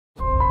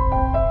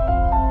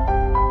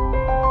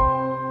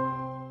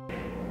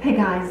Hey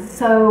guys,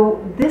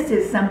 so this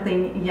is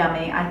something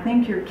yummy. I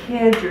think your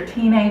kids, your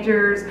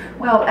teenagers,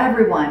 well,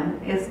 everyone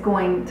is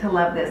going to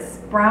love this.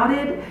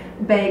 Sprouted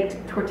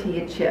baked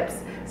tortilla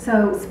chips.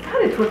 So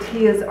sprouted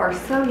tortillas are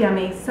so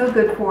yummy, so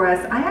good for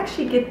us. I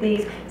actually get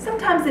these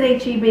sometimes at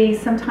H-E-B,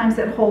 sometimes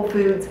at Whole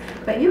Foods,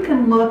 but you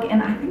can look,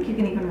 and I think you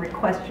can even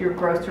request your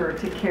grocer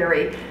to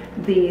carry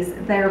these.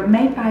 They're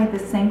made by the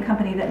same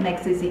company that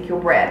makes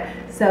Ezekiel bread.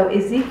 So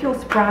Ezekiel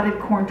sprouted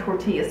corn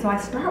tortillas. So I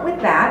start with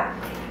that,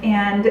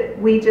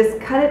 and we just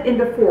cut it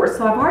into fours.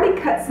 So I've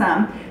already cut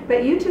some,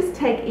 but you just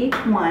take each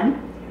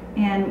one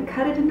and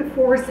cut it into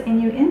fours,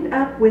 and you end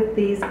up with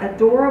these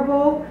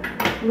adorable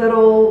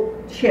little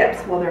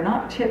chips. Well, they're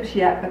not chips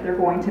yet, but they're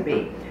going to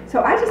be.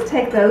 So I just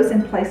take those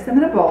and place them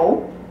in a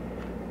bowl,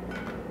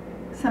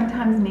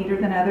 sometimes neater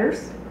than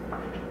others.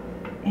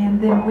 And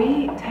then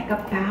we take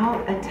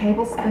about a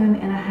tablespoon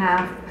and a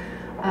half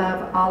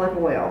of olive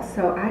oil.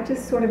 So I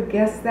just sort of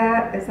guess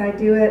that as I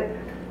do it.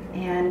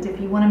 And if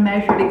you want to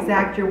measure it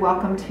exact, you're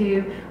welcome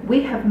to.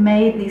 We have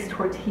made these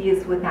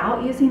tortillas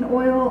without using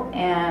oil,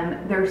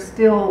 and they're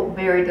still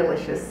very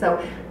delicious.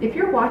 So if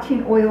you're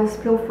watching oils,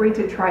 feel free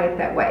to try it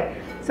that way.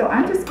 So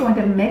I'm just going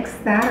to mix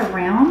that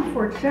around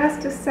for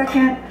just a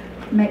second,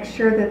 make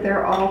sure that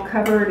they're all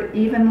covered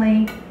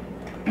evenly.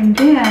 And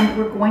then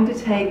we're going to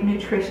take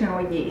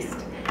nutritional yeast.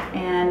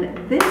 And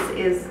this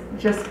is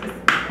just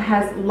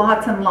has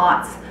lots and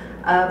lots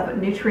of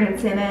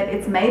nutrients in it.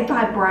 It's made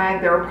by Bragg.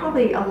 There are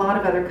probably a lot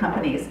of other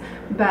companies,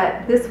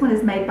 but this one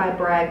is made by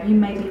Bragg. You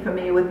may be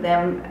familiar with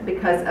them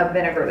because of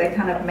vinegar. They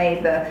kind of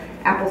made the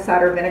apple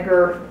cider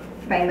vinegar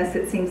famous,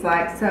 it seems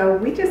like. So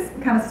we just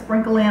kind of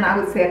sprinkle in, I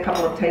would say, a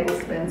couple of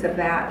tablespoons of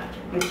that.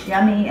 It's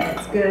yummy and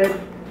it's good.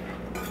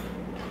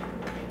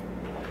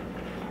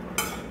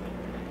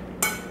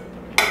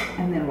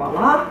 And then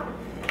voila,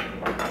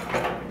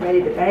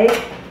 ready to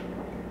bake.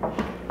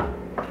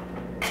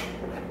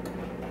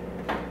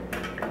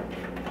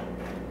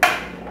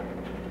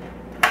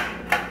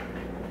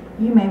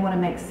 You may want to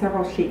make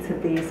several sheets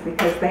of these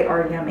because they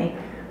are yummy.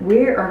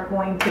 We are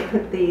going to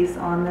put these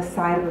on the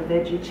side of a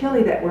veggie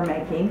chili that we're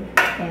making.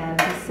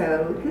 And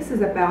so this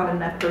is about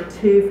enough for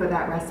two for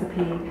that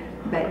recipe,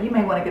 but you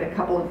may want to get a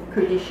couple of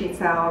cookie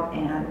sheets out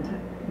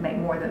and make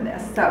more than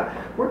this. So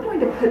we're going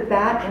to put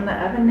that in the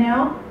oven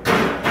now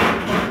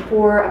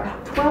for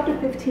about 12 to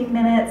 15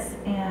 minutes,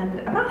 and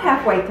about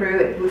halfway through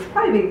it was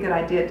probably a good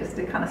idea just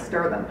to kind of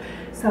stir them.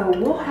 So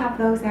we'll have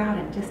those out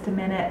in just a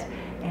minute,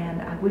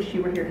 and I wish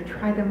you were here to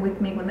try them with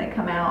me when they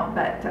come out,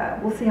 but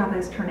we'll see how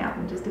those turn out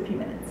in just a few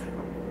minutes.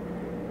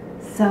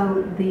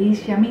 So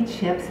these yummy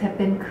chips have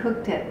been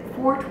cooked at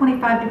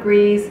 425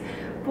 degrees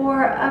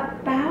for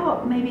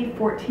about maybe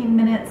 14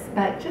 minutes,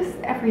 but just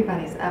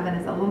everybody's oven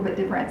is a little bit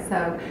different,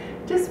 so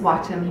just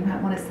watch them. You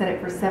might want to set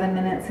it for 7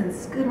 minutes and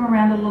scoot them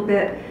around a little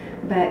bit.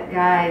 But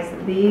guys,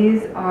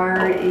 these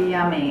are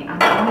yummy.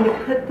 I'm going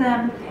to put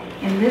them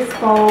in this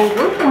bowl.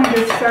 We're going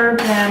to serve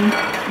them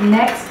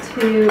next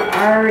to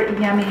our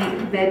yummy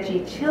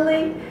veggie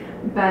chili,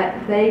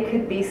 but they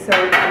could be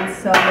served in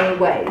so many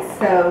ways.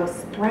 So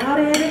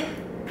sprouted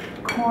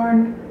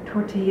corn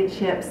tortilla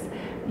chips,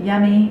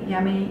 yummy,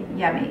 yummy,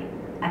 yummy.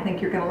 I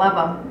think you're going to love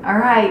them. All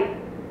right,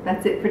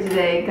 that's it for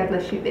today. God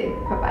bless you big.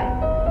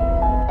 Bye-bye.